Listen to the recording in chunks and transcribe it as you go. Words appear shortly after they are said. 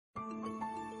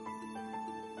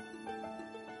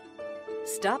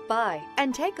Stop by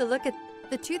and take a look at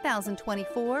the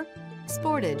 2024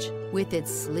 Sportage. With its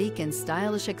sleek and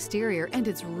stylish exterior and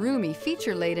its roomy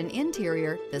feature-laden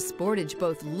interior, the Sportage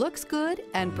both looks good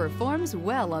and performs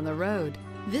well on the road.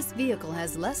 This vehicle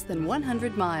has less than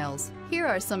 100 miles. Here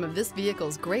are some of this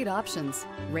vehicle's great options: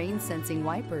 rain-sensing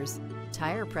wipers,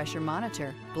 tire pressure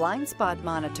monitor, blind spot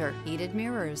monitor, heated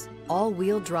mirrors,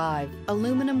 all-wheel drive,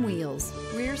 aluminum wheels,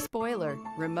 rear spoiler,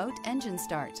 remote engine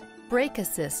start, brake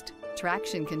assist,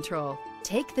 traction control.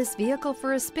 Take this vehicle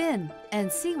for a spin and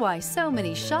see why so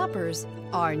many shoppers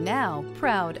are now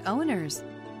proud owners.